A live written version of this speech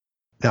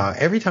Now,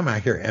 every time I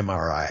hear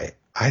MRI,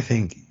 I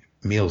think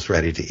meals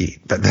ready to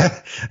eat, but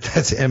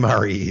that's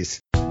MREs.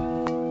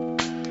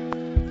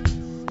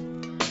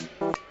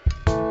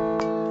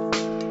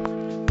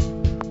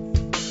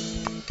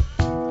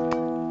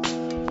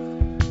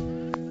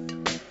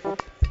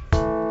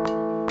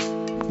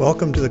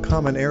 Welcome to the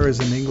Common Errors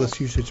in English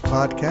Usage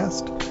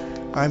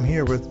podcast. I'm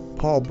here with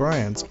Paul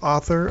Bryans,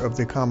 author of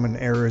the Common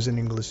Errors in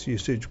English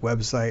Usage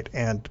website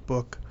and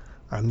book.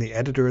 I'm the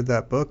editor of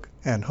that book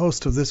and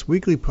host of this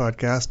weekly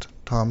podcast,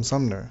 Tom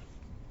Sumner.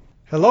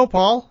 Hello,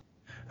 Paul.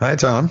 Hi,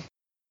 Tom.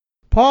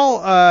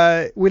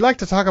 Paul, we like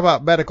to talk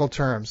about medical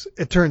terms,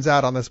 it turns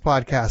out, on this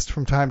podcast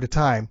from time to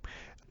time.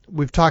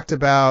 We've talked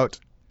about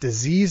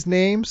disease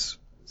names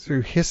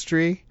through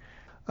history.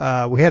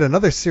 We had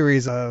another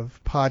series of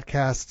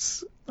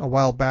podcasts a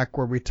while back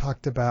where we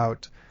talked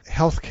about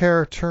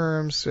healthcare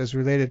terms as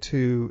related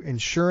to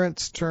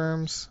insurance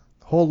terms,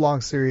 a whole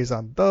long series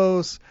on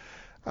those.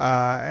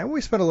 And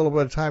we spent a little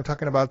bit of time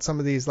talking about some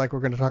of these, like we're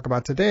going to talk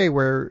about today,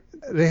 where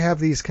they have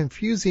these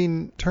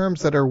confusing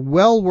terms that are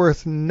well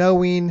worth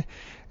knowing,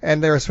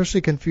 and they're especially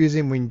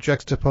confusing when you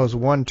juxtapose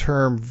one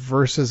term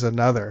versus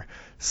another,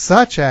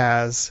 such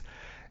as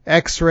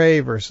X-ray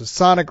versus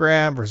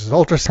sonogram versus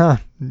ultrasound,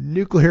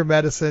 nuclear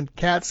medicine,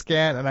 CAT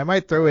scan, and I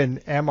might throw in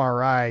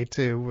MRI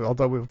too,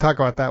 although we'll talk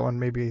about that one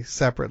maybe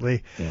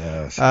separately.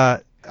 Yes.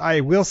 I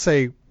will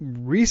say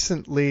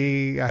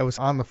recently I was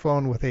on the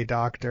phone with a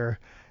doctor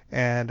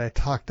and I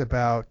talked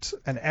about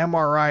an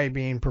MRI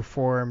being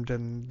performed,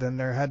 and then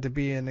there had to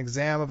be an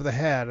exam of the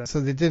head. So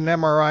they did an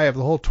MRI of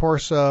the whole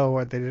torso,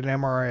 or they did an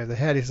MRI of the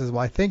head. He says,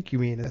 well, I think you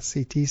mean a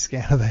CT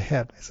scan of the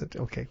head. I said,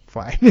 okay,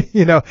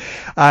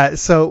 fine.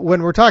 So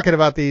when we're talking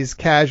about these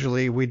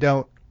casually, we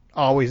don't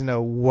always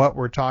know what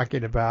we're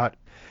talking about.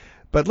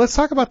 But let's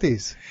talk about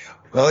these.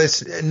 Well,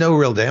 it's no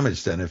real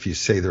damage done if you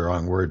say the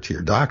wrong word to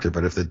your doctor.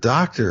 But if the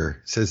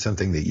doctor says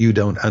something that you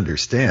don't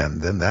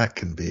understand, then that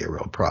can be a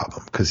real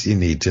problem because you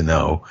need to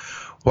know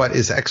what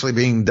is actually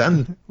being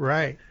done.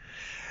 Right.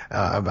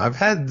 I've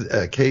had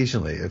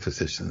occasionally a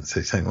physician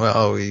say saying,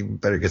 well, we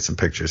better get some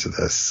pictures of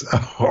this.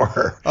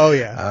 Or, oh,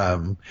 yeah.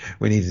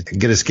 We need to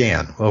get a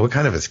scan. Well, what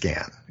kind of a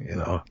scan?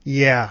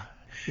 Yeah.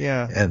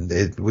 Yeah. And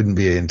it wouldn't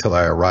be until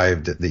I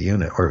arrived at the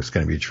unit where it was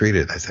going to be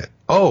treated. I said,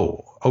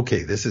 oh,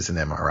 okay, this is an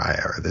MRI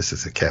or this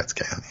is a CAT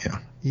scan.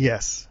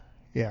 Yes.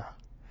 Yeah.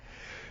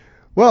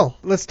 Well,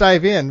 let's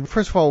dive in.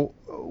 First of all,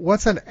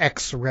 what's an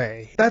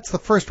X-ray? That's the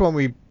first one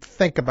we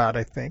think about,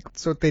 I think.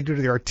 It's what they do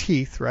to our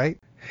teeth, right?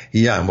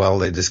 Yeah. Well,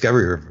 the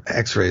discovery of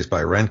X-rays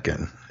by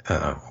Röntgen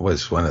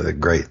was one of the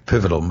great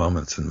pivotal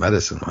moments in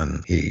medicine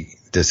when he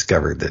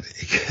discovered that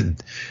he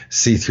could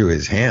see through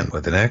his hand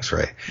with an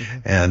X-ray. Mm-hmm.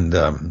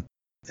 And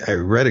I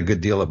read a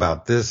good deal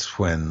about this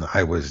when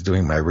I was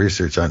doing my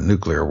research on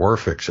nuclear war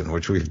fiction,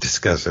 which we've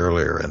discussed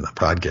earlier in the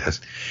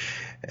podcast.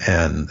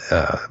 And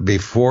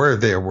before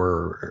there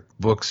were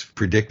books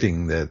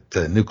predicting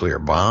that nuclear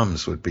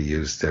bombs would be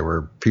used, there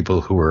were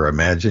people who were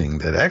imagining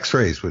that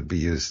X-rays would be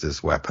used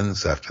as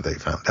weapons after they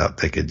found out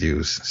they could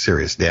use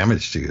serious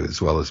damage to you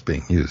as well as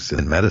being used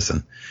in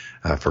medicine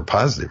for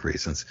positive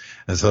reasons.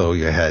 And so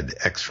you had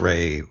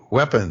X-ray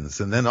weapons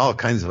and then all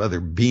kinds of other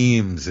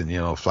beams, and,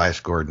 Flash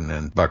Gordon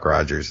and Buck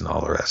Rogers and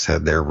all the rest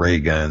had their ray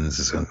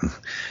guns and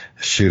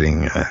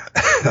shooting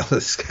all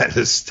this kind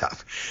of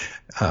stuff.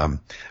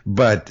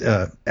 But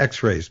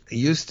X-rays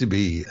used to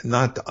be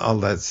not all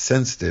that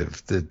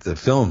sensitive. The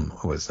film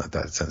was not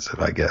that sensitive,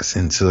 I guess.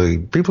 And so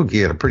people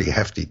get a pretty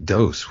hefty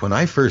dose. When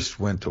I first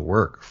went to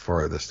work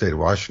for the state of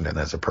Washington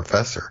as a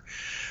professor,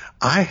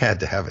 I had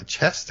to have a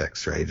chest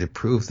X-ray to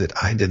prove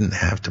that I didn't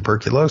have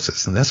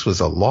tuberculosis. And this was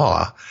a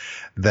law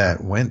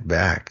that went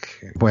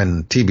back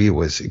when TB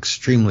was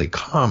extremely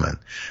common.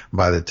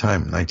 By the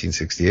time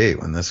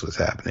 1968, when this was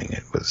happening,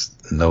 it was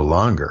no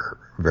longer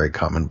very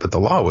common, but the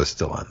law was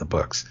still on the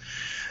books.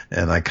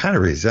 And I kind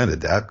of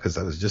resented that because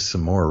that was just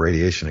some more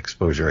radiation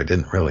exposure I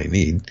didn't really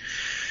need.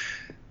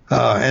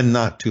 And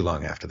not too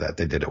long after that,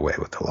 they did away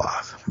with the law.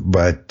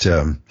 But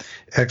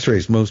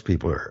X-rays, most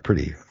people are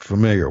pretty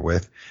familiar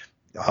with.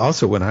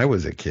 Also, when I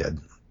was a kid,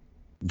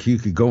 you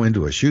could go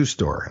into a shoe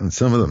store, and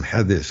some of them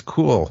had this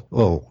cool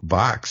little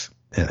box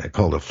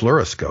called a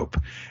fluoroscope,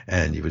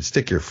 and you would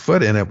stick your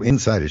foot in it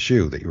inside a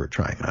shoe that you were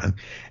trying on,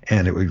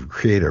 and it would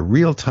create a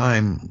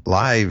real-time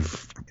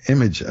live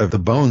image of the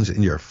bones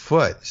in your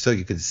foot so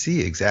you could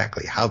see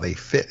exactly how they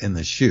fit in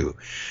the shoe.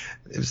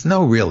 There's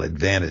no real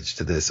advantage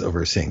to this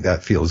over seeing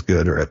that feels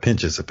good or it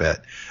pinches a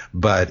bit,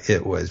 but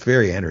it was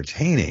very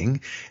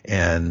entertaining.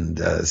 And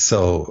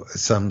so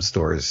some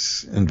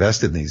stores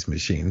invested in these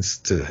machines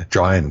to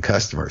draw in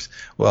customers.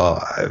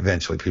 Well,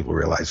 eventually people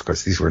realized, of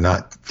course, these were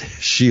not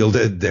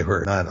shielded. They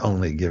were not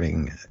only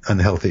giving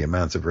unhealthy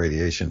amounts of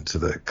radiation to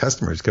the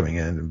customers coming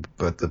in,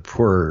 but the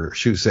poor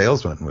shoe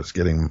salesman was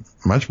getting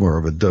much more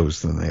of a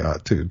dose than they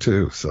ought to,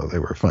 too. So they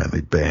were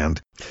finally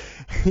banned.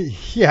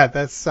 Yeah,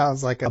 that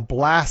sounds like a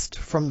blast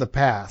from the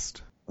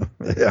past.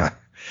 Yeah.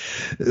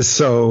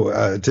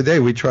 So today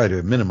we try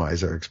to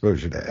minimize our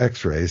exposure to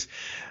X-rays,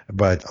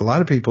 but a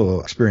lot of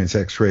people experience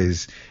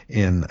X-rays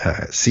in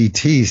a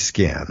CT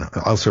scan,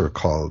 also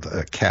called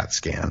a CAT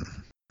scan,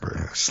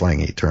 a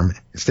slangy term.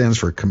 It stands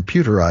for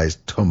computerized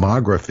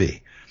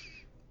tomography.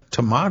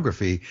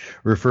 Tomography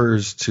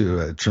refers to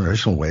a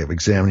traditional way of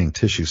examining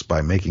tissues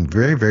by making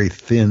very, very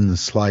thin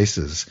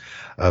slices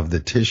of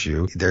the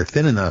tissue. They're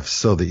thin enough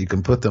so that you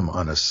can put them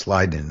on a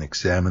slide and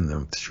examine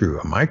them through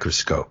a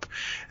microscope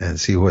and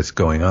see what's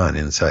going on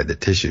inside the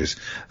tissues.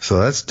 So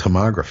that's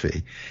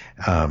tomography.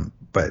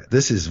 But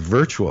this is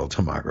virtual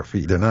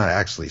tomography. They're not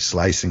actually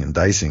slicing and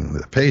dicing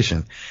the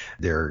patient.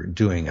 They're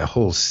doing a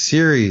whole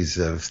series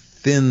of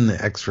thin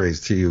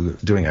X-rays to you,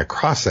 doing a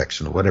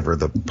cross-section of whatever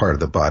the part of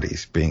the body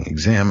is being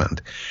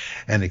examined.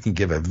 And it can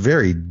give a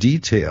very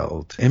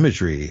detailed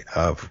imagery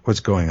of what's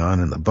going on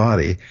in the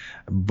body.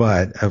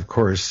 But, of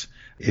course,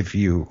 if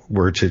you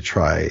were to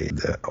try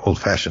the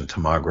old-fashioned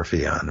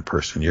tomography on a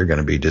person, you're going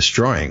to be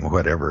destroying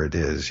whatever it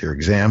is you're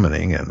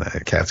examining, and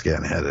the CAT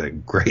scan had a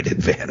great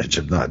advantage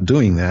of not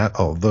doing that,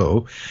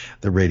 although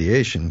the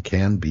radiation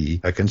can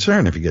be a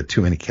concern if you get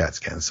too many CAT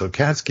scans. So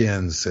CAT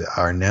scans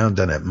are now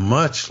done at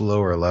much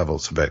lower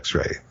levels of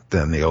X-ray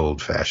than the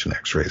old-fashioned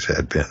X-rays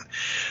had been.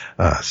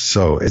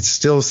 So it's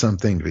still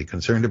something to be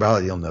concerned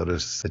about. You'll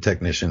notice the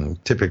technician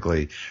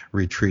typically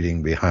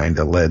retreating behind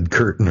a lead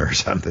curtain or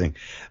something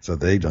so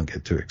they don't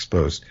get too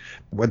exposed.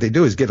 What they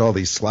do is get all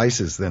these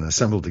slices then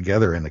assembled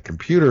together in a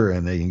computer,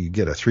 and then you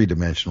get a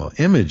three-dimensional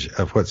image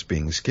of what's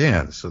being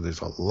scanned. So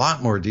there's a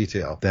lot more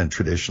detail than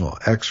traditional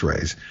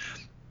X-rays.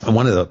 And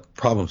one of the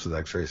problems with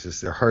X-rays is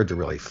they're hard to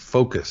really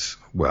focus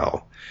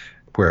well,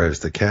 whereas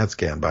the CAT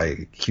scan, by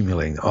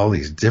accumulating all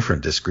these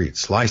different discrete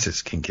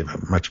slices, can give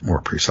a much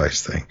more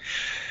precise thing.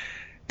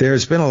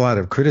 There's been a lot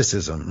of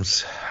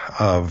criticisms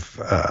of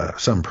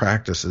some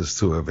practices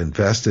who have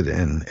invested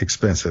in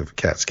expensive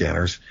CAT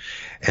scanners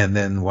and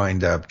then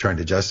wind up trying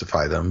to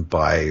justify them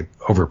by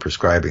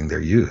overprescribing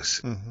their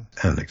use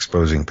and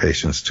exposing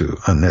patients to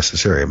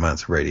unnecessary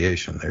amounts of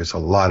radiation. There's a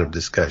lot of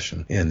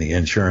discussion in the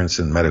insurance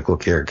and medical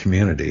care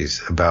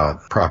communities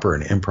about proper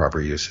and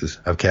improper uses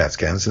of CAT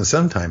scans, and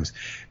sometimes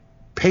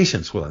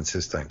patients will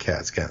insist on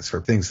CAT scans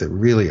for things that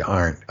really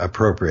aren't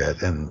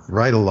appropriate, and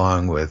right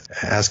along with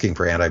asking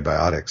for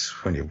antibiotics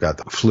when you've got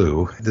the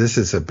flu. This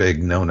is a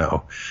big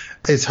no-no.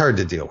 It's hard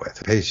to deal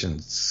with.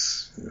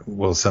 Patients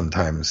will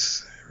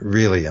sometimes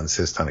really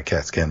insist on a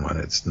CAT scan when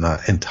it's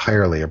not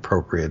entirely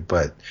appropriate,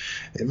 but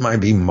it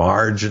might be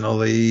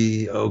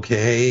marginally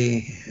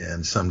okay,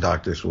 and some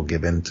doctors will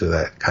give in to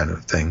that kind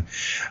of thing.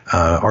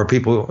 Or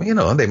people,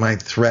 they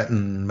might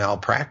threaten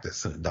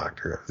malpractice in a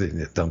doctor if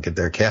they don't get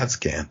their CAT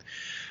scan.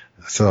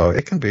 So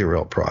it can be a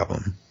real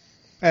problem.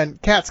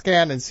 And CAT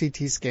scan and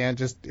CT scan,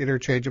 just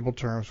interchangeable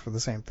terms for the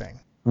same thing.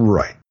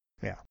 Right.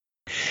 Yeah.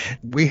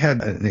 We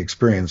had an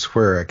experience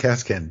where a CAT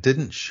scan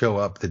didn't show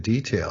up the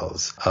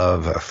details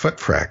of a foot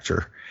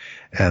fracture,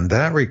 and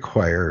that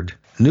required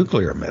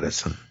nuclear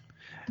medicine.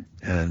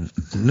 And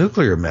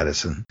nuclear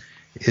medicine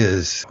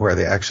is where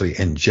they actually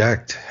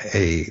inject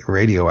a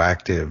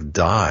radioactive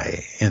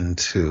dye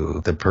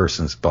into the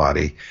person's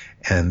body,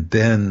 and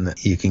then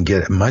you can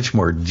get a much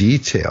more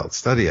detailed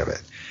study of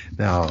it.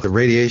 Now, the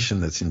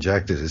radiation that's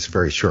injected is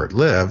very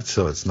short-lived,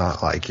 so it's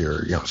not like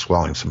you're,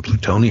 swallowing some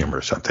plutonium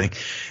or something,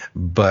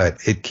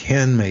 but it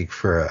can make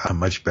for a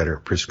much better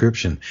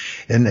prescription.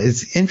 And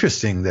it's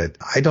interesting that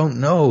I don't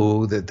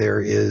know that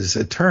there is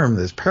a term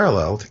that's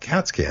parallel to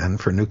CAT scan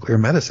for nuclear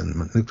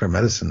medicine. Nuclear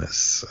medicine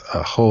is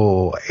a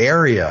whole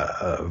area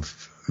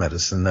of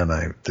medicine,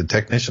 and the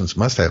technicians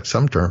must have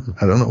some term.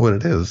 I don't know what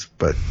it is,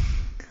 but...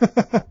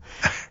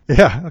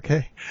 Yeah,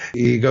 okay.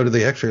 You go to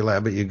the X-ray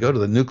lab, but you go to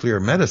the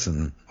nuclear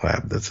medicine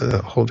lab. That's a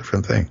whole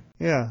different thing.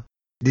 Yeah.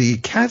 The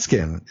CAT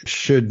scan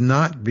should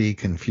not be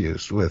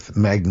confused with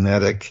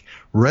magnetic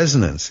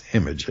resonance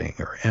imaging,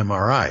 or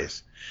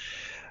MRIs.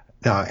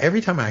 Now,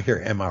 every time I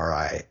hear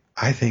MRI,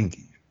 I think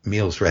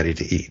meals ready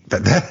to eat,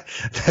 but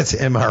that's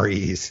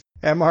MREs.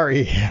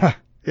 MRE, yeah.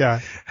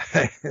 Yeah.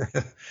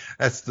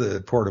 That's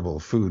the portable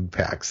food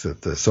packs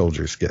that the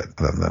soldiers get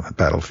on the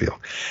battlefield.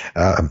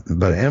 But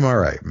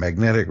MRI,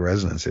 magnetic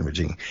resonance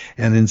imaging,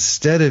 and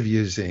instead of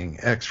using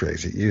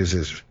X-rays, it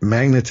uses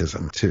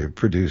magnetism to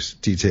produce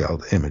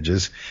detailed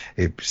images.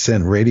 It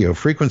sends radio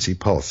frequency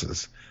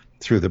pulses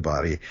through the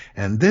body,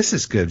 and this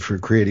is good for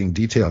creating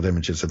detailed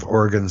images of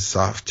organs,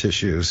 soft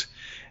tissues,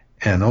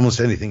 and almost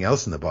anything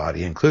else in the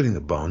body, including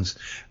the bones.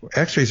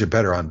 X-rays are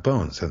better on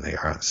bones than they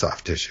are on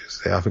soft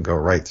tissues. They often go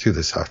right through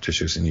the soft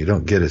tissues, and you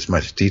don't get as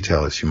much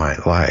detail as you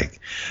might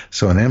like.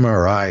 So an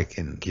MRI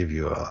can give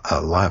you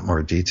a lot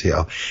more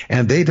detail,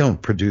 and they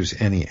don't produce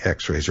any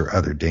X-rays or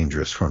other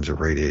dangerous forms of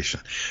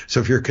radiation.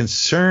 So if you're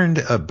concerned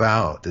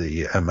about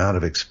the amount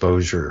of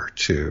exposure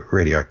to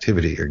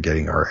radioactivity you're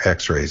getting or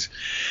X-rays,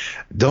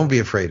 don't be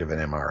afraid of an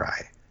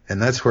MRI.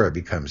 And that's where it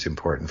becomes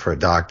important for a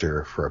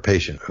doctor, for a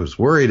patient who's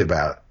worried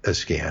about a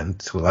scan,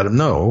 to let them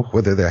know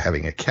whether they're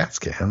having a CAT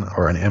scan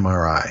or an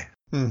MRI.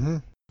 Mm-hmm.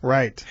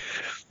 Right.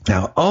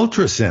 Now,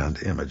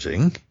 ultrasound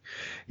imaging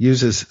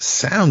uses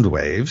sound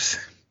waves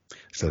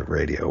instead of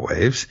radio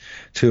waves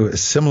to a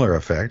similar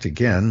effect.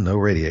 Again, no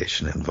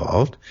radiation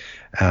involved.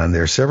 And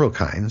there are several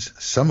kinds,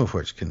 some of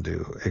which can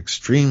do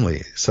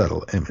extremely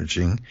subtle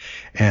imaging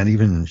and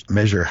even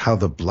measure how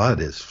the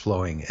blood is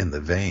flowing in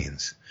the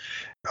veins.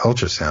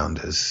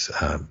 Ultrasound is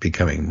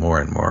becoming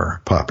more and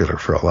more popular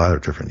for a lot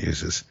of different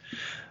uses.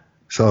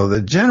 So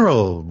the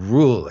general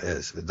rule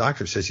is if the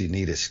doctor says you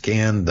need a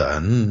scan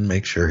done,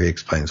 make sure he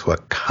explains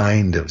what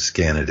kind of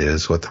scan it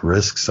is, what the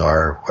risks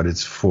are, what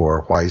it's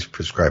for, why he's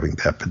prescribing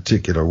that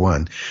particular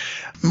one.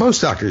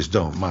 Most doctors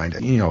don't mind,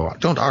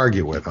 don't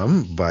argue with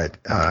them, but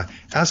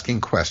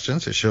asking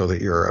questions to show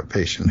that you're a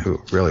patient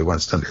who really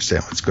wants to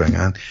understand what's going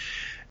on,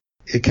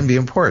 it can be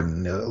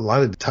important. A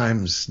lot of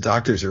times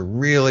doctors are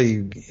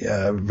really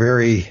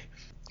very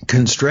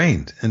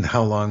constrained in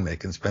how long they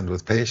can spend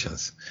with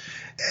patients.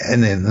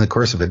 And in the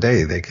course of a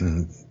day, they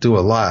can do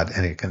a lot,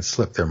 and it can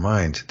slip their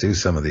mind to do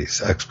some of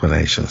these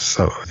explanations.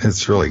 So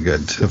it's really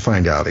good to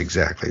find out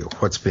exactly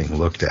what's being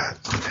looked at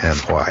and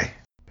why.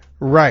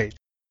 Right.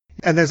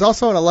 And there's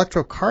also an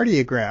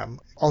electrocardiogram,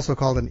 also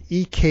called an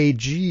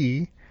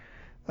EKG,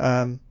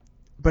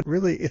 but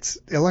really it's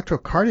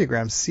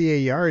electrocardiogram,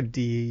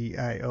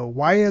 CARDIO.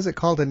 Why is it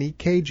called an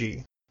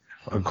EKG?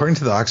 According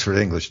to the Oxford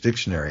English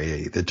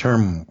Dictionary, the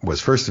term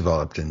was first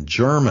developed in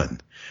German,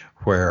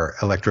 where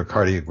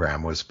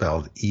electrocardiogram was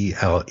spelled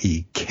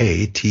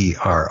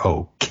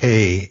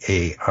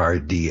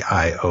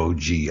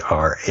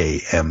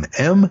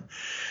ELEKTROKARDIOGRAMM.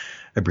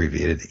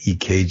 Abbreviated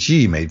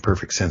EKG made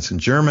perfect sense in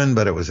German,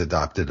 but it was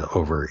adopted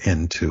over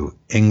into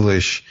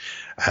English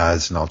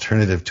as an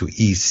alternative to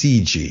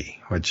ECG,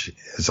 which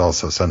is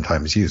also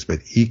sometimes used, but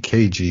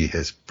EKG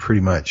has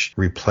pretty much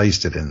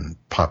replaced it in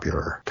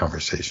popular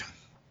conversation.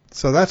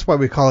 So that's why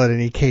we call it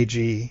an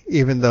EKG,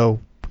 even though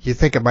you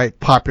think it might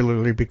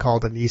popularly be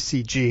called an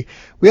ECG.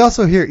 We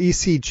also hear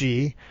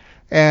ECG,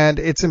 and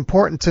it's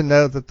important to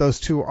know that those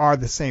two are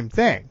the same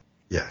thing.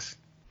 Yes.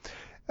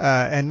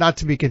 And not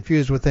to be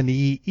confused with an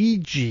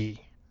EEG,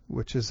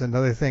 which is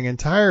another thing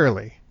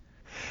entirely.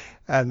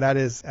 And that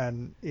is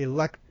an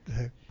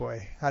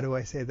how do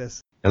I say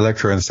this?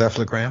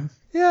 Electroencephalogram?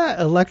 Yeah,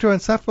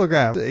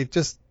 electroencephalogram. It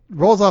just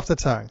rolls off the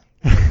tongue.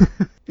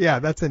 Yeah,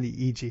 that's an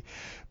EEG.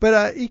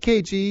 But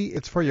EKG,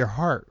 it's for your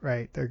heart,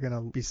 right? They're going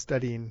to be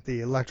studying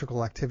the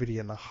electrical activity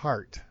in the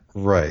heart.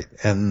 Right.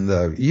 And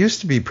it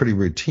used to be pretty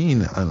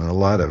routine on a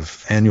lot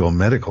of annual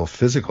medical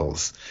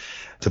physicals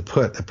to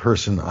put a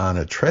person on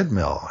a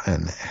treadmill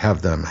and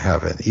have them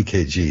have an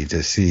EKG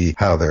to see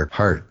how their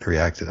heart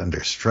reacted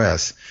under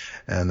stress.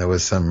 And there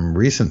was some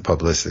recent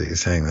publicity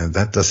saying that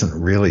that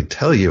doesn't really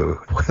tell you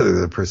whether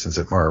the person's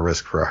at more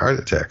risk for a heart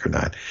attack or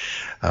not.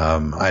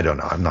 I don't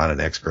know. I'm not an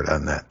expert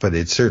on that, but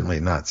it's certainly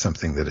not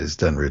something that is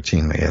done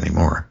routinely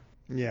anymore.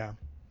 Yeah,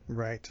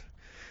 right.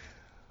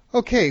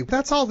 Okay,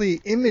 that's all the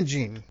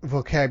imaging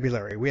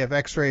vocabulary. We have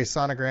X-ray,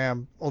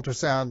 sonogram,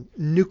 ultrasound,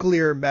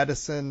 nuclear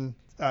medicine,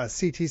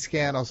 CT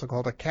scan, also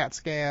called a CAT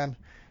scan,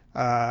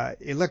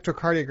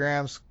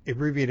 electrocardiograms,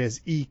 abbreviated as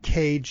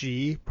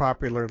EKG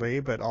popularly,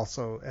 but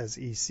also as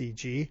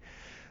ECG.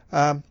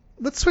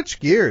 Let's switch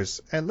gears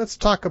and let's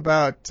talk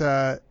about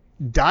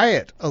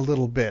diet a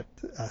little bit.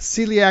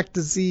 Celiac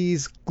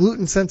disease,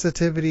 gluten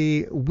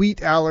sensitivity,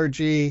 wheat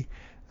allergy.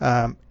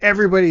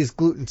 Everybody's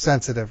gluten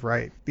sensitive,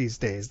 right, these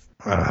days.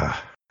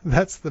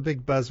 That's the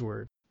big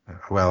buzzword.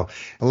 Well,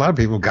 a lot of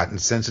people have gotten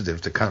sensitive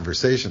to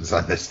conversations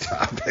on this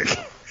topic.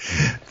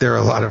 There are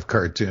a lot of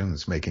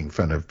cartoons making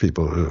fun of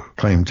people who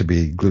claim to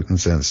be gluten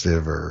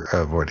sensitive or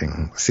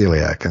avoiding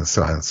celiac and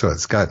so on. So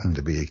it's gotten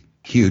to be a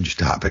huge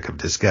topic of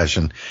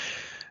discussion.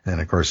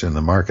 And of course, in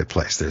the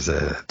marketplace, there's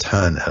a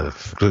ton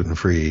of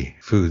gluten-free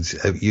foods.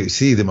 You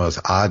see the most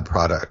odd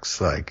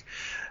products like,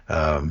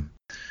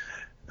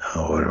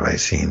 what have I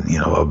seen?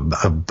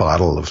 A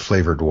bottle of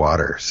flavored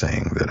water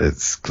saying that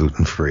it's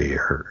gluten-free,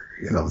 or,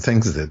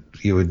 things that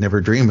you would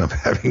never dream of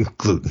having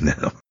gluten in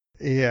them.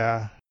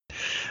 Yeah.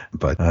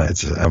 But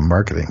it's a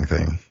marketing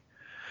thing.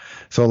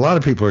 So a lot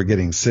of people are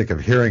getting sick of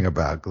hearing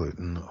about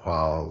gluten,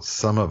 while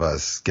some of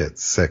us get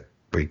sick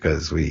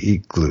because we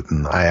eat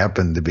gluten. I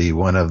happen to be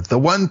one of the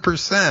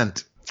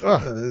 1%,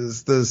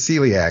 the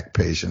celiac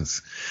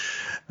patients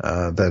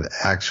that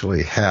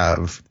actually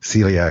have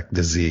celiac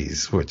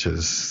disease, which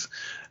is,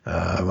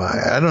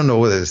 I don't know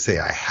whether to say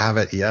I have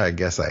it. Yeah, I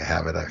guess I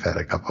have it. I've had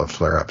a couple of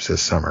flare-ups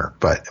this summer,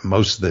 but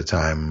most of the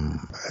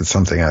time it's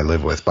something I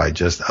live with by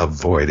just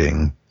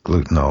avoiding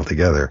gluten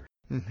altogether.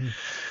 Mm-hmm.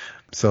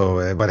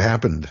 So what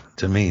happened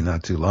to me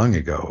not too long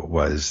ago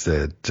was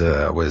that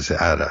I was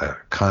at a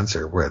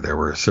concert where they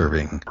were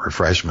serving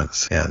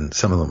refreshments, and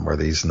some of them were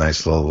these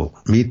nice little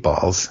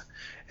meatballs.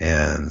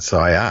 And so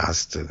I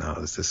asked,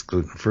 is this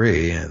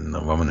gluten-free? And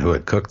the woman who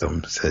had cooked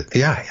them said,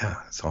 yeah,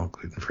 it's all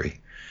gluten-free.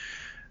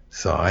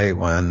 So I ate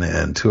one,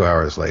 and 2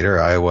 hours later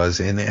I was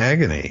in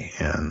agony,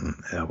 and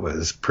it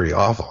was pretty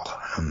awful.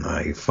 And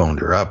I phoned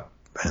her up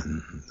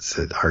and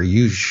said, are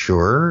you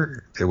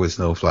sure there was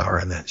no flour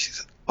in that? She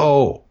said,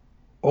 oh,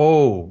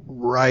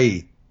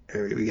 right.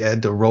 We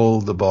had to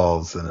roll the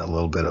balls in a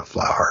little bit of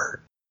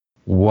flour.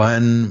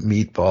 one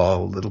meatball,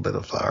 a little bit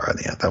of flour on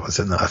the end. That was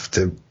enough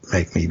to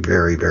make me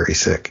very, very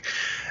sick.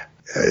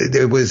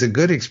 It was a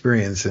good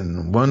experience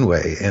in one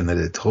way, in that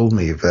it told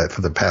me that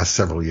for the past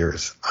several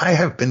years, I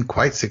have been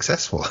quite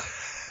successful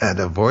at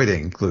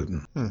avoiding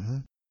gluten,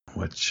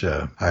 which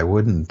I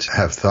wouldn't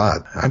have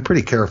thought. I'm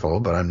pretty careful,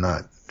 but I'm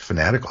not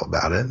fanatical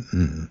about it.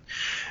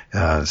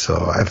 And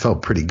so I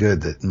felt pretty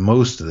good that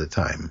most of the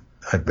time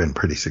I've been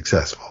pretty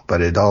successful.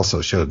 But it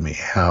also showed me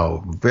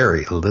how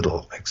very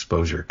little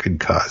exposure could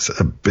cause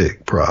a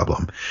big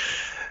problem.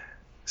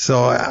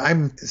 So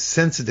I'm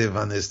sensitive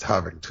on this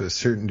topic to a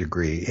certain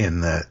degree,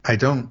 in that I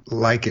don't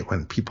like it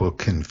when people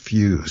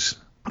confuse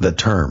the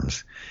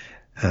terms.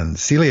 And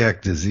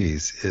celiac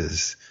disease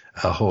is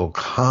a whole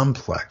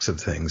complex of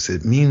things.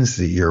 It means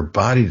that your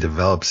body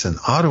develops an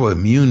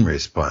autoimmune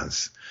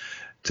response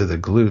to the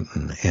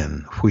gluten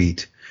in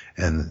wheat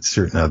and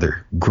certain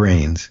other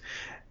grains.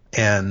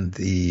 And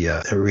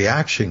the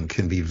reaction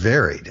can be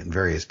varied in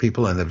various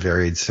people and of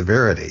varied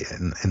severity.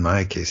 And in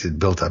my case, it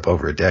built up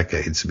over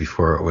decades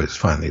before it was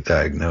finally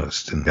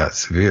diagnosed and got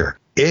severe.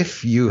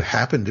 If you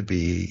happen to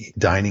be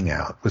dining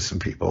out with some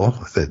people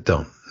that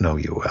don't know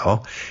you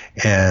well,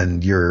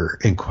 and you're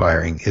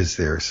inquiring, is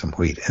there some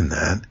wheat in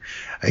that?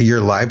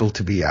 You're liable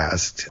to be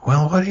asked,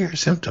 well, what are your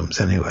symptoms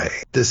anyway?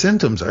 The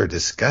symptoms are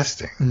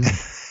disgusting.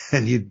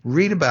 And you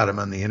read about them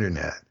on the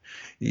internet.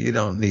 You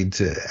don't need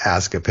to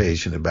ask a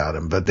patient about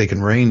them, but they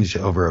can range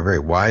over a very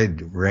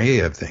wide array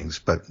of things.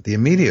 But the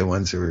immediate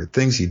ones are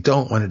things you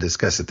don't want to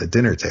discuss at the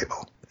dinner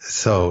table.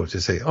 So to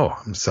say, oh,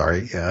 I'm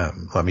sorry,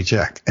 let me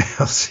check.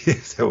 I'll see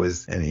if there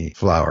was any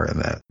flour in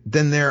that.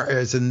 Then there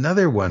is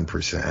another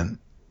 1%,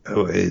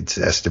 it's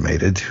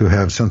estimated, who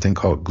have something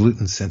called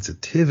gluten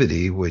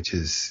sensitivity, which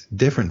is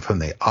different from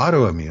the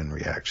autoimmune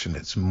reaction.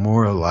 It's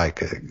more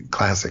like a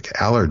classic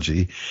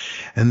allergy.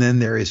 And then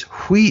there is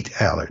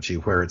wheat allergy,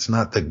 where it's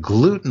not the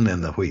gluten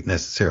in the wheat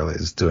necessarily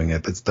is doing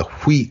it, but it's the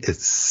wheat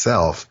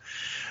itself.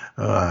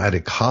 I had a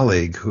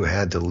colleague who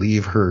had to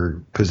leave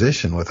her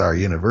position with our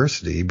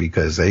university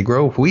because they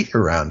grow wheat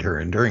around her,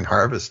 and during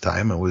harvest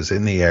time it was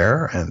in the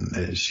air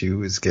and she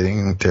was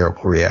getting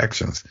terrible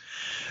reactions.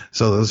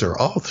 So those are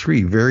all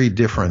three very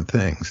different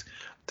things.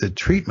 The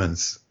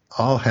treatments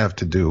all have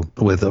to do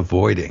with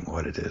avoiding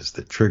what it is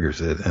that triggers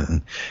it.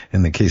 And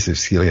in the case of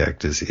celiac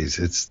disease,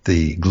 it's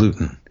the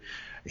gluten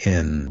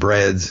in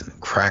breads and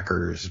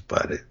crackers,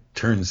 but it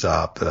turns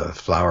out the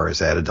flour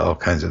is added to all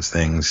kinds of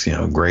things. You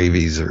know,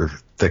 gravies are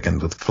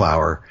thickened with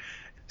flour.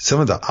 Some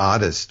of the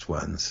oddest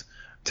ones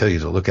tell you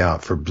to look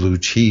out for blue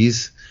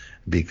cheese,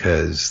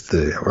 because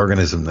the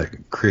organism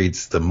that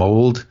creates the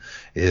mold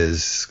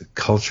is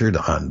cultured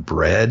on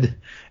bread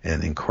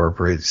and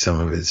incorporates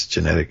some of its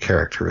genetic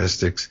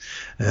characteristics.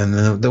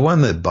 And the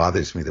one that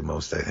bothers me the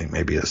most, I think,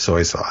 maybe is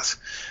soy sauce.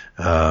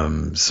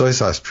 Soy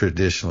sauce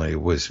traditionally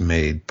was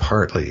made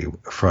partly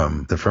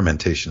from the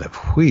fermentation of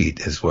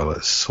wheat as well as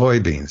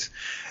soybeans.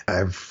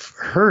 I've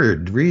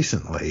heard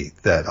recently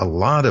that a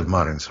lot of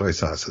modern soy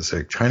sauces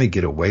are trying to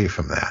get away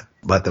from that.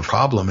 But the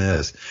problem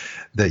is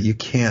that you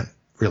can't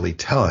really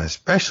tell,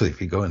 especially if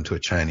you go into a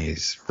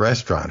Chinese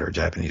restaurant or a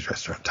Japanese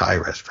restaurant, Thai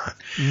restaurant.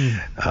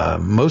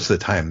 Most of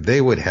the time,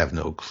 they would have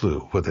no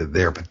clue whether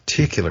their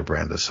particular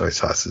brand of soy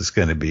sauce is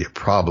going to be a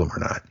problem or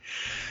not.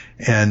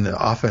 And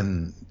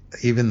often,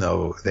 even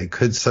though they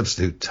could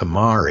substitute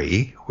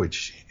tamari,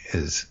 which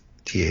is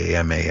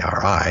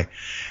Tamari,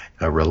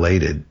 a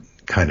related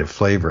kind of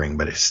flavoring,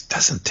 but it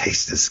doesn't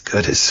taste as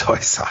good as soy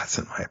sauce,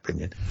 in my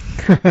opinion.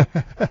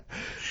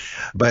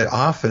 But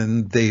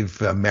often they've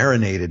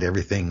marinated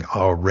everything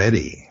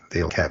already.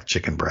 They'll have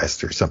chicken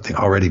breast or something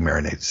already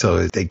marinated,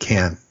 so they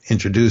can't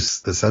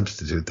introduce the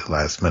substitute at the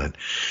last minute.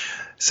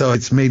 So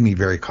it's made me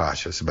very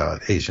cautious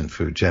about Asian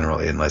food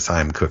generally, unless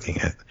I'm cooking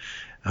it.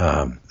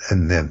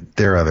 And then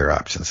there are other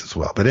options as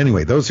well. But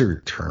anyway, those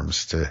are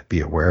terms to be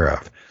aware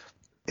of.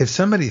 If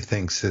somebody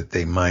thinks that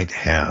they might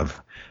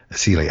have a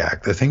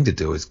celiac, the thing to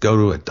do is go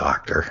to a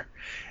doctor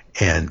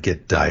and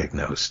get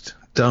diagnosed.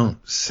 Don't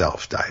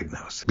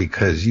self-diagnose,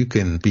 because you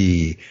can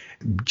be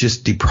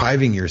just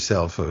depriving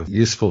yourself of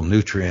useful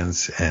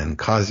nutrients and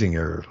causing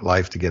your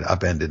life to get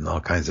upended in all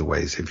kinds of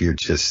ways if you're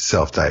just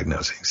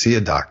self-diagnosing. See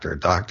a doctor. A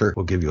doctor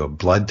will give you a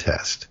blood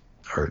test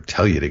or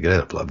tell you to get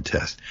a blood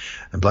test.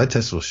 A blood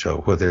test will show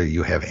whether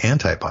you have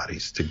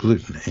antibodies to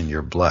gluten in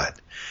your blood.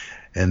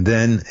 And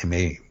then it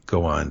may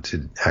go on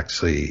to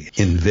actually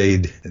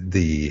invade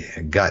the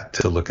gut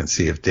to look and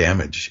see if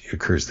damage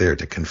occurs there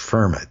to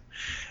confirm it.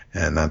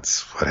 And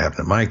that's what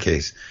happened in my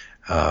case.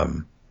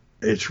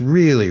 It's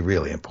really,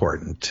 really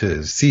important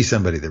to see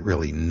somebody that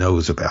really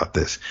knows about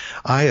this.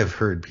 I have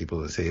heard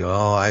people say,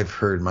 oh, I've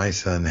heard my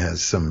son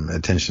has some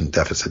attention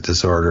deficit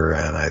disorder,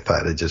 and I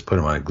thought I'd just put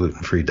him on a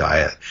gluten-free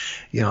diet.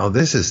 You know,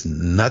 this is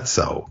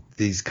nutso.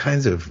 These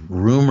kinds of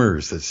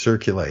rumors that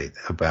circulate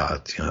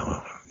about, you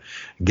know,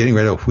 getting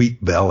rid of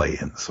wheat belly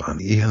and so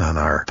on. Even on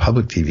our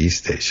public TV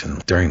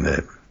station during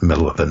the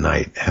middle of the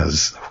night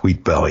has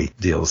wheat belly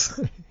deals.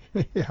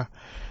 Yeah.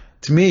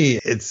 To me,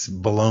 it's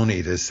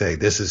baloney to say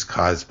this is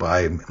caused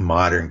by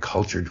modern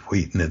cultured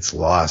wheat and it's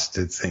lost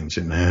its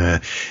ancient.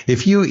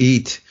 If you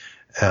eat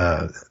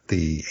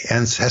the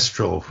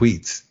ancestral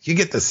wheats, you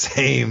get the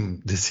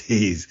same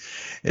disease.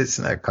 It's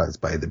not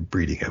caused by the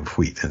breeding of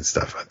wheat and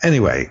stuff.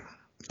 Anyway,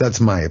 that's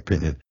my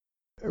opinion.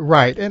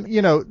 Right.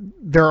 And,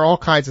 there are all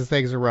kinds of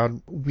things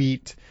around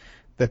wheat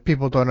that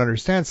people don't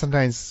understand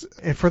sometimes.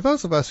 And for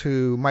those of us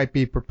who might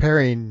be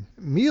preparing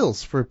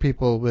meals for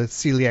people with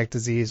celiac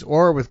disease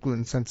or with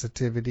gluten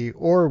sensitivity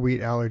or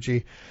wheat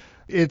allergy,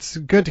 it's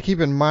good to keep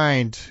in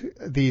mind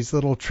these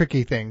little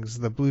tricky things,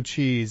 the blue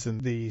cheese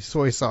and the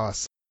soy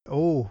sauce.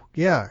 Oh,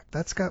 yeah,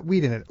 that's got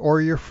wheat in it. Or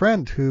your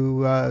friend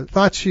who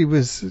thought she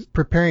was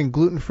preparing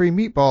gluten-free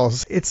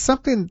meatballs. It's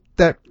something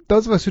that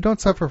those of us who don't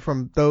suffer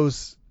from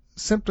those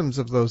symptoms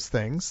of those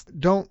things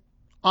don't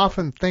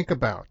often think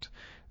about.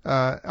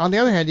 On the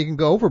other hand, you can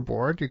go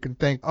overboard. You can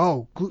think,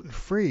 oh,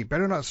 gluten-free,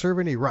 better not serve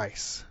any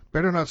rice,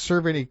 better not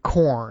serve any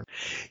corn.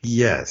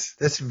 Yes,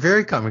 that's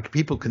very common.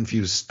 People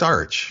confuse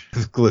starch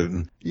with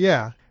gluten.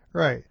 Yeah,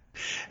 right.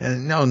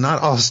 And no,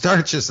 not all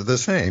starches are the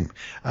same.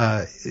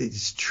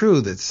 It's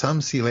true that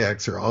some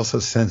celiacs are also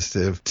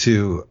sensitive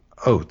to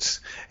oats,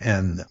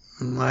 and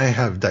I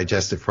have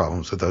digestive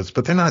problems with oats,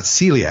 but they're not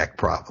celiac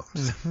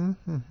problems. Mm-hmm,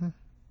 mm-hmm.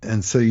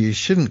 And so you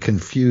shouldn't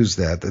confuse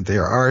that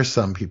there are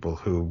some people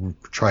who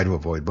try to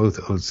avoid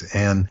both oats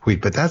and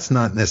wheat, but that's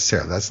not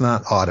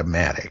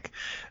automatic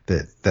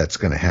that's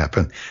going to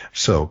happen.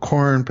 So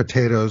corn,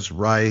 potatoes,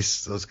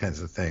 rice, those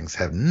kinds of things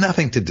have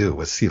nothing to do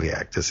with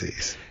celiac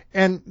disease.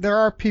 And there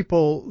are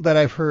people that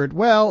I've heard,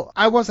 well,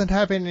 I wasn't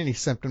having any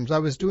symptoms. I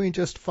was doing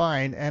just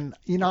fine. And,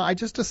 I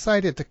just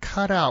decided to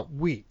cut out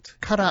wheat,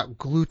 cut out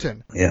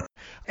gluten. Yeah.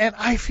 And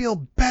I feel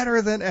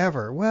better than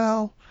ever.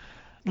 Well,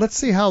 let's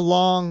see how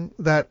long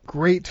that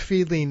great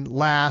feeling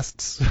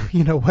lasts.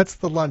 What's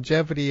the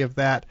longevity of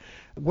that?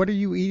 What are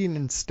you eating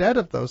instead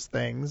of those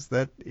things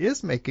that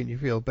is making you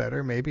feel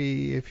better?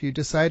 Maybe if you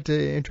decide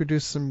to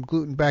introduce some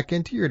gluten back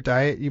into your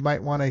diet, you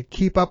might want to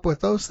keep up with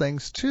those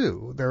things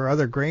too. There are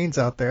other grains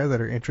out there that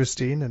are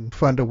interesting and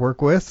fun to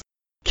work with.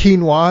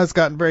 Quinoa has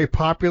gotten very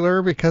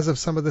popular because of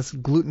some of this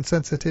gluten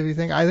sensitivity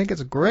thing. I think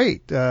it's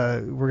great.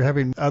 We're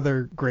having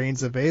other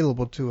grains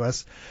available to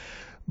us.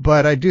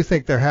 But I do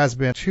think there has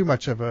been too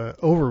much of a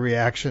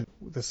overreaction,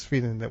 this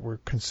feeling that we're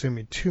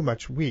consuming too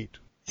much wheat.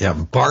 Yeah,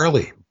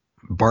 barley.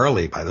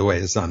 Barley, by the way,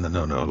 is on the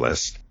no-no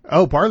list.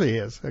 Oh, barley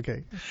is.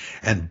 Okay.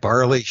 And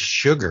barley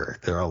sugar.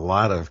 There are a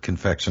lot of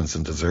confections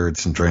and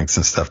desserts and drinks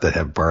and stuff that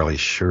have barley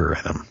sugar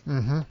in them.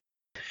 Mm-hmm.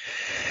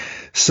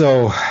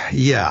 So,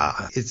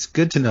 yeah, it's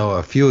good to know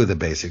a few of the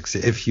basics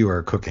if you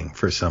are cooking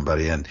for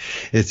somebody and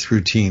it's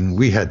routine.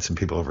 We had some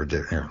people over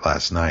dinner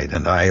last night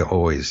and I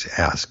always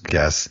ask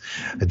guests,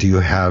 do you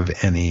have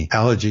any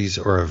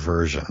allergies or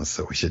aversions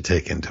that we should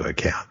take into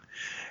account?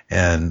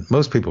 And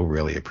most people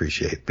really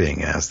appreciate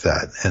being asked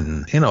that.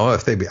 And,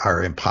 if they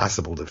are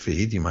impossible to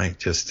feed, you might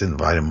just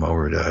invite them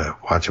over to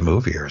watch a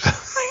movie or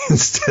something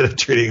instead of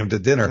treating them to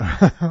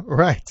dinner.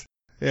 Right.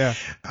 Yeah.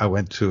 I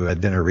went to a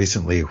dinner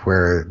recently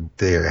where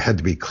there had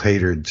to be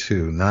catered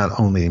to not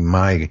only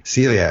my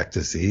celiac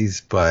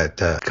disease, but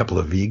a couple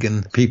of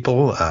vegan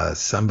people,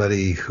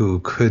 somebody who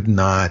could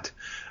not,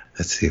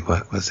 let's see,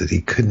 what was it? He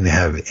couldn't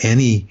have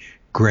any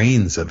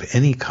grains of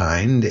any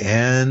kind,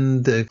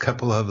 and a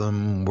couple of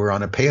them were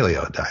on a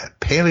paleo diet.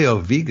 Paleo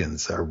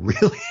vegans are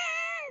really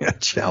a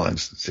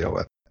challenge to deal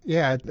with.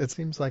 Yeah, it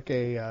seems like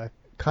a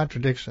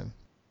contradiction.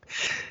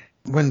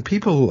 When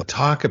people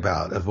talk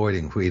about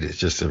avoiding wheat as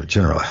just a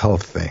general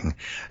health thing,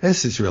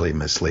 this is really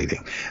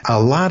misleading.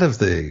 A lot of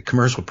the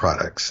commercial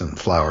products and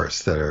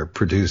flours that are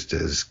produced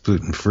as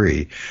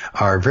gluten-free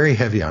are very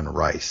heavy on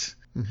rice.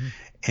 Mm-hmm.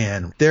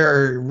 And there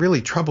are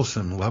really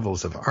troublesome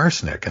levels of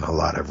arsenic in a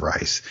lot of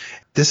rice.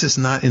 This is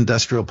not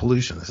industrial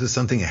pollution. This is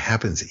something that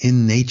happens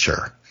in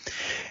nature.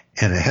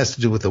 And it has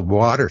to do with the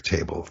water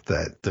table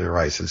that the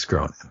rice is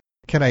grown in.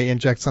 Can I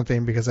inject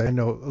something because I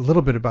know a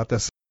little bit about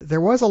this? There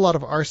was a lot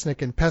of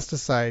arsenic and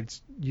pesticides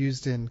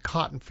used in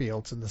cotton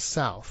fields in the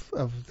south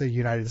of the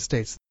United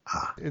States.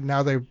 And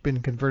now they've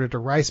been converted to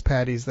rice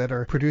paddies that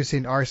are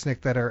producing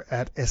arsenic that are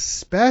at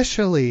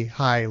especially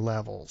high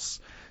levels.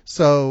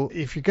 So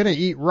if you're going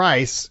to eat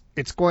rice,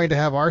 it's going to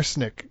have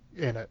arsenic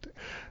in it.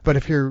 But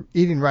if you're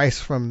eating rice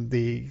from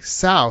the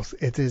south,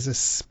 it is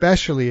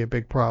especially a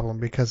big problem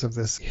because of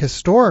this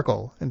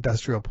historical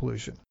industrial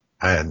pollution.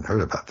 I hadn't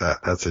heard about that.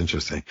 That's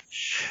interesting.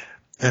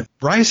 And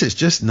rice is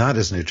just not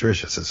as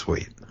nutritious as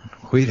wheat.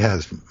 Wheat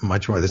has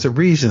much more. There's a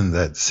reason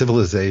that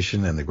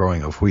civilization and the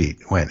growing of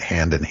wheat went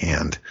hand in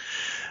hand.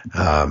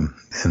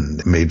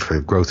 And made for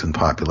growth in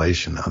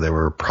population. Now, there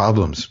were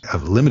problems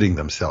of limiting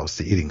themselves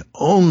to eating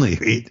only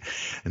wheat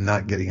and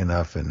not getting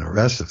enough in the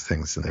rest of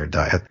things in their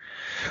diet.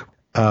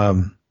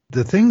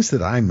 The things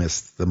that I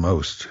miss the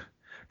most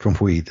from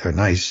wheat are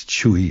nice,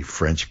 chewy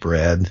French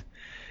bread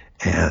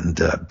and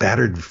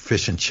battered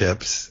fish and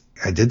chips.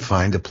 I did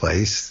find a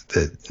place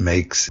that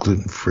makes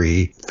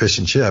gluten-free fish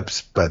and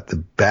chips, but the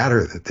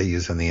batter that they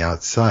use on the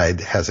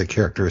outside has a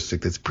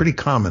characteristic that's pretty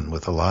common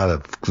with a lot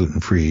of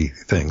gluten-free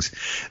things,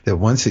 that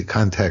once it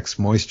contacts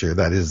moisture,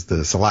 that is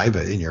the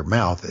saliva in your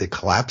mouth, it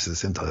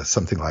collapses into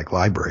something like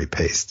library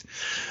paste.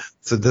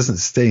 So it doesn't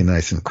stay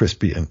nice and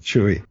crispy and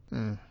chewy.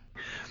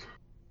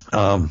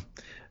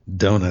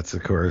 Donuts,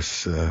 of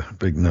course,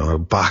 big no.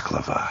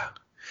 Baklava.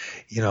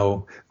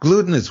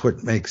 Gluten is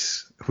what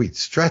makes wheat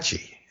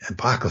stretchy, and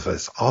baklava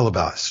is all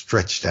about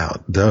stretched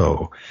out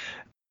dough.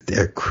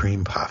 They're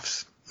cream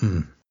puffs.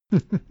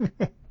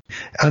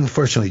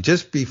 Unfortunately,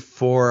 just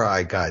before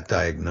I got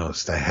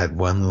diagnosed, I had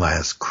one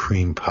last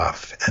cream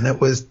puff, and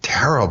it was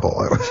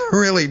terrible. It was a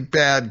really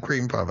bad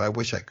cream puff. I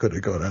wish I could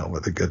have gone out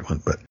with a good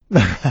one, but.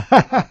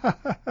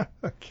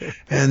 Okay.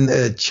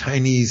 And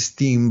Chinese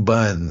steam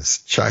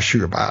buns, cha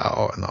shu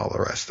bao, and all the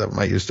rest of them.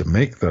 I used to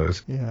make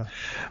those. Yeah.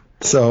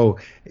 So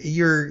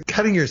you're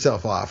cutting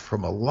yourself off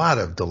from a lot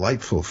of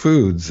delightful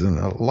foods and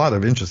a lot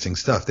of interesting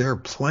stuff. There are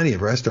plenty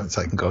of restaurants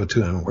I can go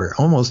to and where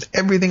almost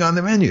everything on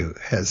the menu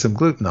has some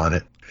gluten on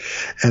it.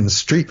 And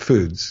street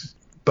foods,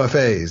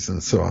 buffets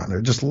and so on,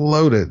 are just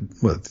loaded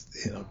with,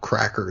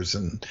 crackers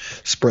and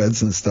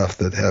spreads and stuff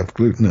that have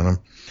gluten in them.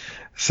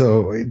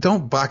 So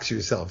don't box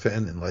yourself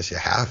in unless you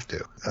have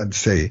to. I'd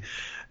say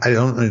I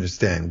don't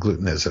understand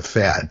gluten as a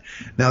fad.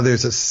 Now,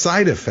 there's a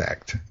side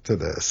effect to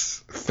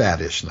this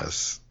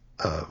faddishness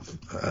of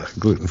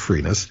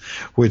gluten-freeness,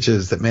 which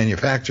is that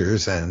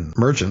manufacturers and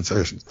merchants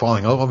are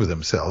falling all over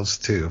themselves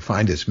to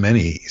find as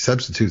many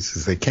substitutes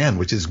as they can,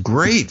 which is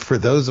great for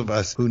those of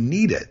us who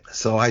need it.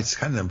 So I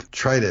kind of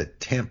try to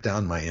tamp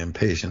down my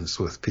impatience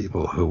with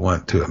people who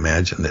want to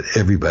imagine that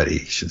everybody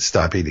should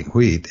stop eating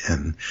wheat,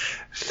 and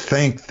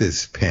thank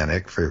this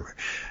panic for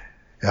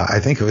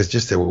I think it was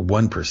just there were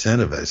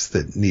 1% of us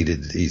that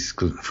needed these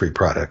gluten-free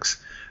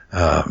products.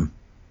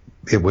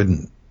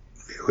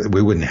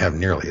 We wouldn't have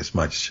nearly as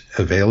much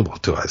available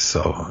to us.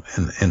 So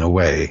in a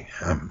way,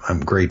 I'm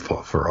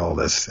grateful for all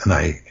this, and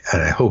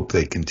I hope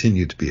they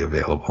continue to be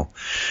available.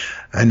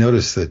 I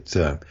noticed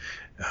that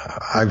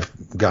I've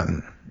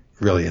gotten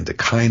really into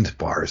Kind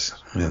bars,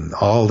 and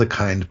all the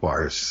Kind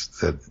bars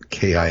that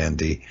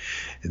KIND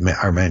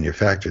are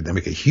manufactured. They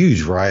make a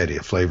huge variety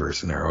of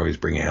flavors, and they're always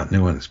bringing out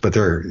new ones. But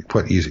they're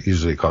what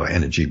usually called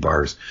energy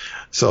bars.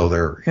 So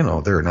they're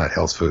not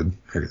health food.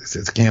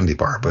 It's a candy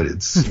bar, but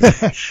it's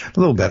a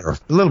little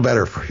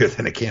better for you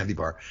than a candy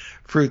bar.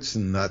 Fruits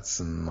and nuts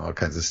and all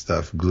kinds of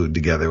stuff glued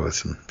together with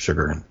some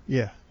sugar and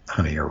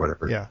honey or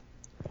whatever. Yeah.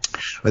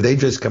 But they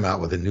just come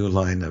out with a new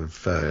line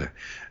of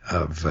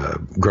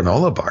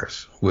granola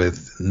bars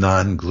with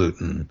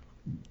non-gluten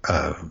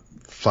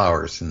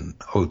flours and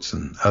oats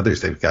and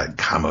others. They've got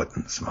kamut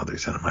and some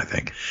others in them, I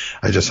think.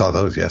 I just saw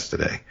those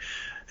yesterday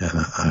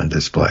on a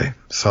display.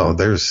 So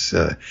there's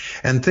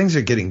and things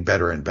are getting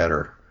better and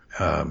better.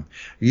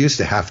 We used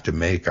to have to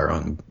make our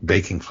own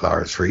baking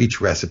flours for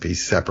each recipe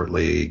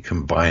separately,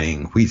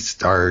 combining wheat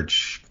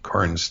starch,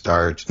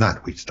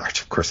 not wheat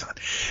starch, of course not,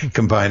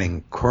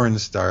 combining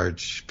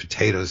cornstarch,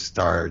 potato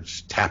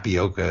starch,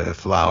 tapioca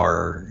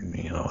flour,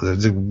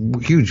 there's a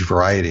huge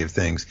variety of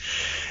things.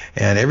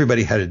 And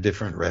everybody had a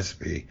different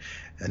recipe.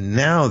 And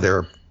now there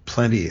are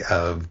plenty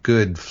of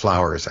good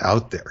flours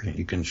out there.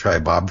 You can try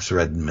Bob's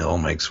Red Mill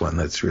makes one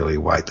that's really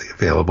widely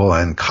available,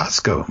 and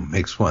Costco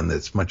makes one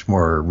that's much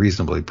more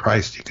reasonably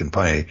priced. You can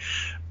buy a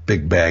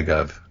big bag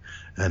of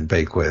and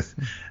bake with.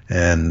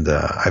 And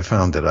I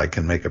found that I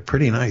can make a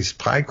pretty nice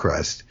pie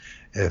crust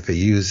if I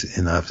use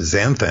enough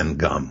xanthan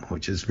gum,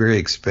 which is very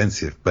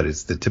expensive, but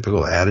it's the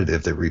typical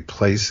additive that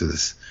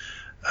replaces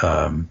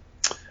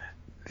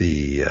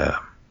the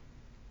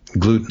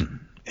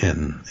gluten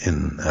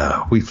in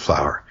wheat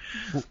flour.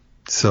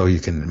 So you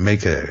can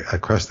make a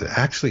crust that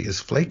actually is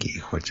flaky,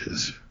 which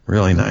is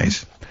really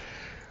nice.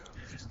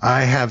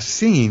 I have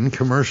seen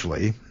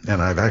commercially,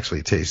 and I've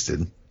actually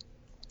tasted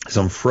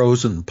some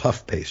frozen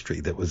puff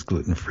pastry that was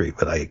gluten-free,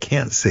 but I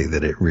can't say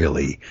that it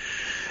really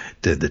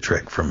did the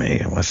trick for me.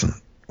 It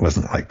wasn't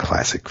like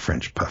classic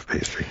French puff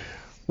pastry.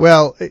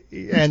 Well,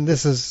 and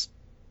this is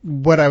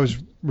what I was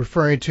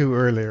referring to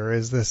earlier,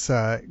 is this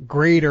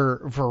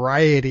greater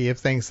variety of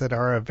things that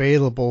are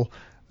available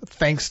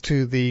thanks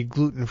to the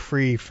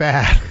gluten-free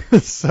fad.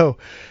 So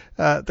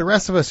the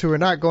rest of us who are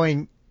not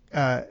going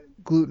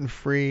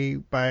gluten-free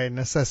by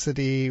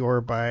necessity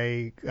or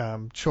by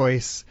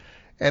choice,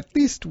 at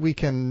least we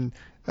can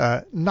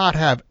not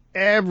have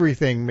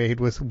everything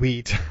made with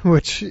wheat,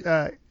 which,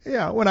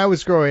 when I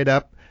was growing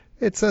up,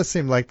 it does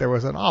seem like there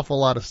was an awful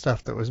lot of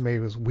stuff that was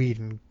made with wheat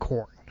and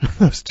corn.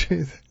 Those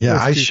two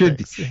I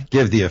should things.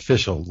 give the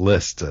official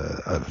list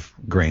of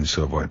grains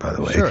to avoid, by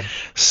the way. Sure.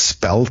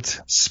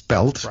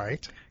 Spelt.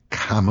 Right.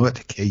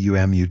 Kamut,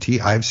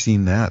 K-U-M-U-T. I've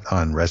seen that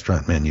on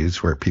restaurant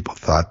menus where people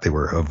thought they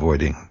were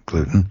avoiding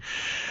gluten.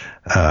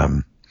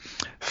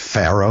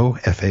 Farro,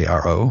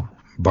 F-A-R-O,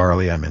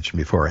 barley I mentioned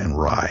before, and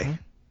rye.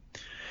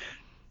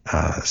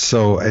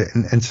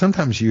 And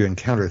sometimes you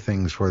encounter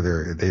things where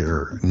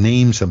they're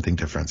named something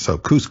different. So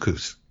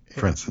couscous,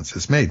 for instance,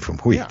 is made from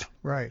wheat. Yeah,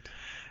 right.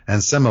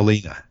 And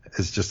semolina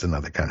is just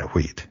another kind of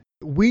wheat.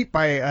 Wheat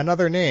by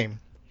another name.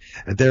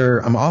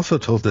 I'm also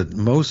told that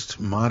most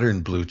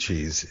modern blue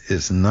cheese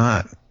is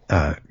not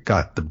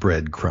got the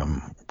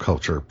breadcrumb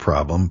culture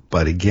problem,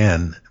 but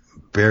again,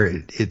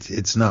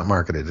 it's not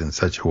marketed in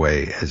such a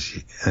way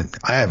and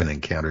I haven't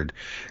encountered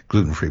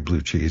gluten-free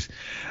blue cheese,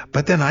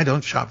 but then I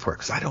don't shop for it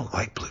because I don't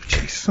like blue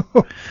cheese.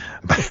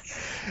 but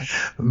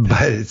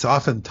it's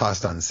often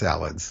tossed on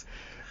salads.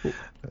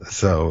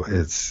 So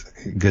it's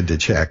good to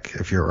check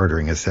if you're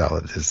ordering a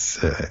salad.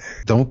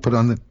 Don't put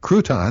on the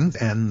croutons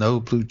and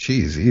no blue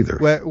cheese either.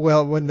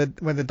 Well, when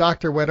the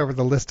doctor went over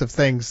the list of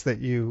things that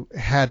you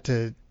had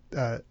to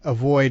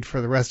avoid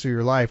for the rest of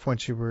your life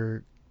once you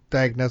were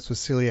diagnosed with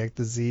celiac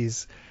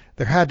disease,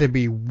 there had to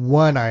be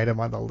one item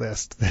on the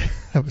list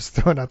that was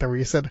thrown out there where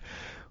you said,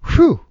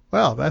 "Whew,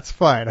 well, that's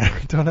fine. I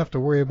don't have to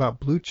worry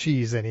about blue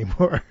cheese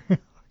anymore.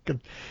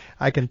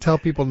 I can tell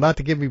people not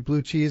to give me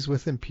blue cheese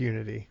with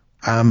impunity."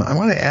 I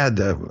want to add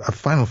a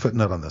final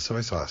footnote on the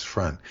soy sauce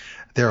front.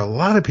 There are a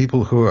lot of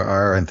people who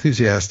are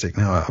enthusiastic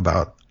now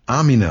about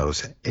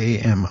aminos,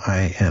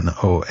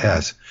 Aminos,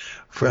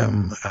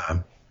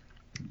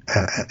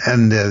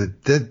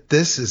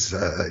 this is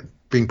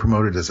being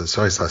promoted as a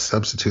soy sauce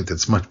substitute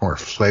that's much more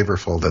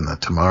flavorful than the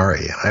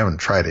tamari. I haven't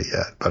tried it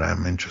yet, but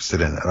I'm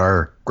interested in it.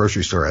 Our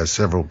grocery store has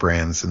several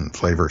brands and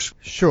flavors.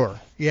 Sure.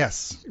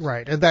 Yes.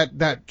 Right. And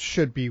that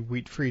should be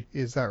wheat-free.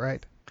 Is that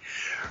right?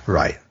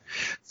 Right.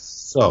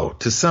 So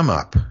to sum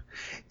up,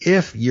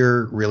 if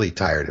you're really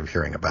tired of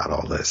hearing about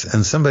all this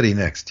and somebody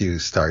next to you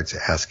starts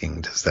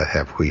asking, does that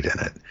have wheat in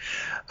it?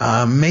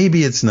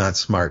 Maybe it's not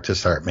smart to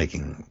start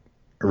making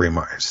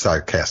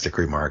sarcastic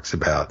remarks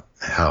about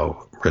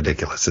how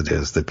ridiculous it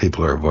is that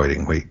people are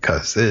avoiding wheat,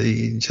 because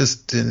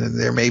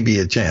there may be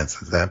a chance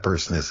that that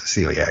person is a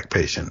celiac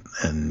patient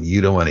and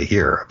you don't want to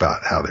hear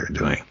about how they're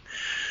doing.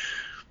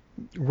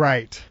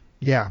 Right.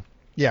 Yeah.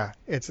 Yeah.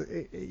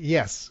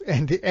 Yes.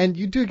 And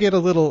you do get a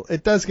little,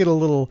 it does get a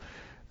little,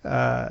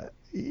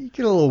 you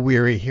get a little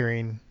weary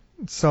hearing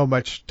so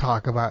much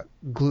talk about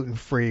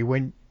gluten-free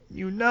when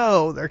you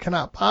know there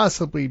cannot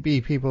possibly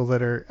be people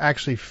that are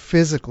actually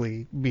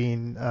physically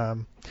being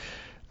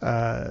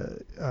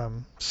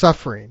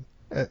suffering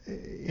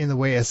in the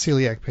way a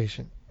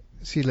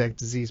celiac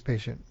disease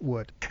patient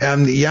would.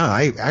 And yeah,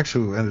 I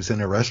was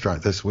in a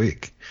restaurant this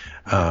week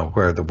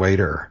where the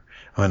waiter,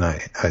 when I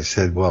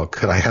said, well,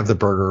 could I have the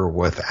burger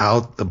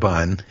without the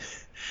bun?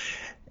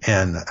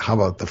 And how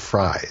about the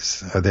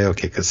fries? Are they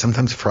okay? Because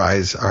sometimes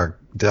fries are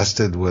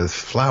dusted with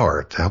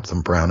flour to help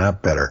them brown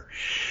up better.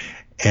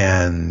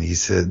 And he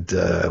said,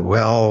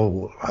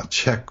 well, I'll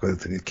check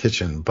with the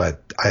kitchen,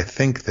 but I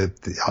think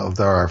that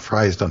although our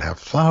fries don't have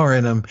flour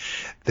in them,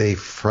 they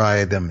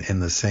fry them in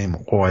the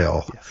same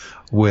oil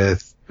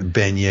with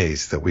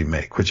beignets that we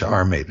make, which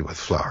are made with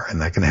flour.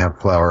 And that can have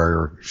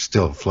flour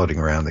still floating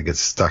around that gets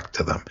stuck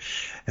to them.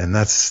 And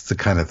that's the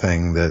kind of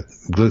thing that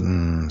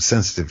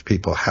gluten-sensitive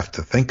people have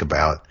to think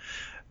about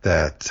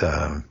that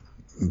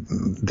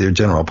their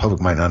general public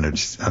might not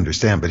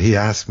understand. But he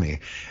asked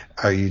me,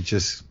 are you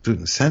just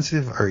gluten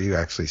sensitive or are you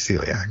actually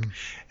celiac? Mm-hmm.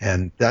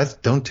 And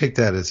don't take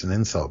that as an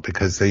insult,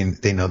 because they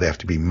know they have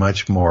to be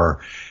much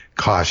more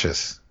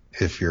cautious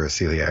if you're a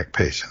celiac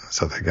patient.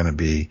 So they're going to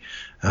be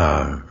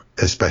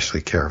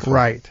especially careful.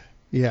 Right.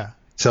 Yeah.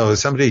 So if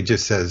somebody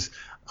just says,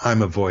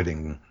 I'm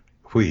avoiding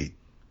wheat,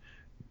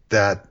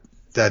 that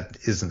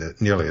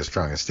isn't nearly as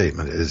strong a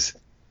statement as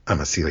I'm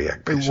a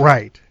celiac patient.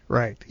 Right.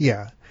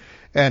 Yeah.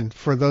 And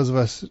for those of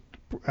us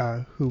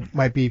who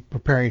might be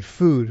preparing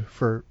food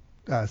for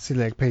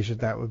celiac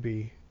patient, that would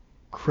be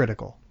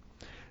critical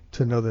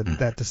to know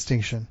that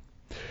distinction.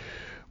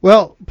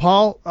 Well,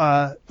 Paul,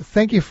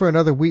 thank you for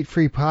another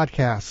wheat-free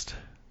podcast.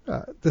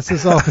 This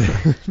has all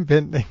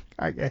been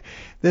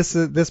this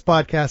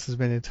podcast has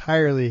been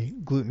entirely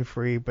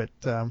gluten-free, but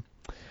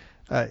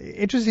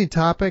interesting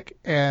topic,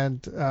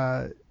 and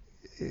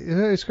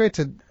it's great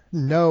to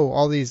know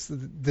all the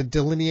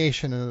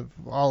delineation of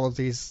all of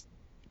these,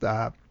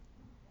 the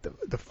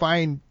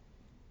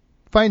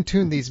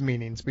fine-tune these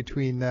meanings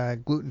between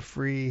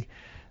gluten-free,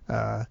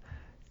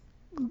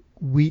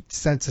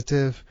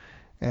 wheat-sensitive,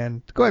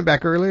 and going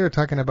back earlier,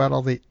 talking about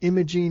all the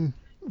imaging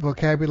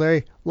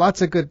vocabulary.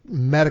 Lots of good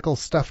medical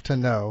stuff to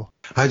know.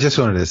 I just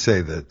wanted to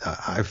say that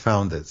I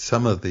found that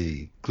some of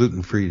the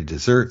gluten-free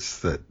desserts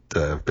that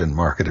have been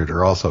marketed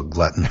are also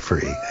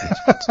gluten-free.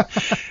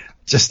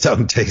 Just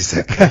don't taste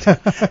that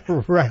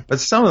good. Right. But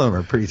some of them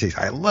are pretty tasty.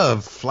 I love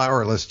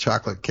flourless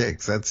chocolate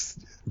cakes. That's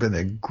been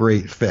a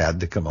great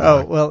fad to come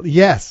along. Oh, well,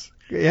 yes.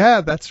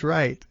 Yeah, that's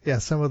right. Yeah,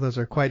 some of those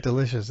are quite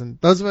delicious. And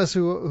those of us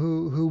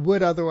who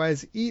would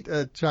otherwise eat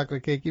a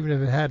chocolate cake, even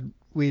if it had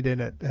wheat in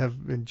it, have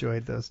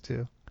enjoyed those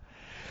too.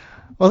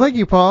 Well, thank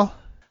you, Paul.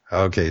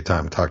 Okay,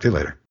 Tom. Talk to you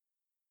later.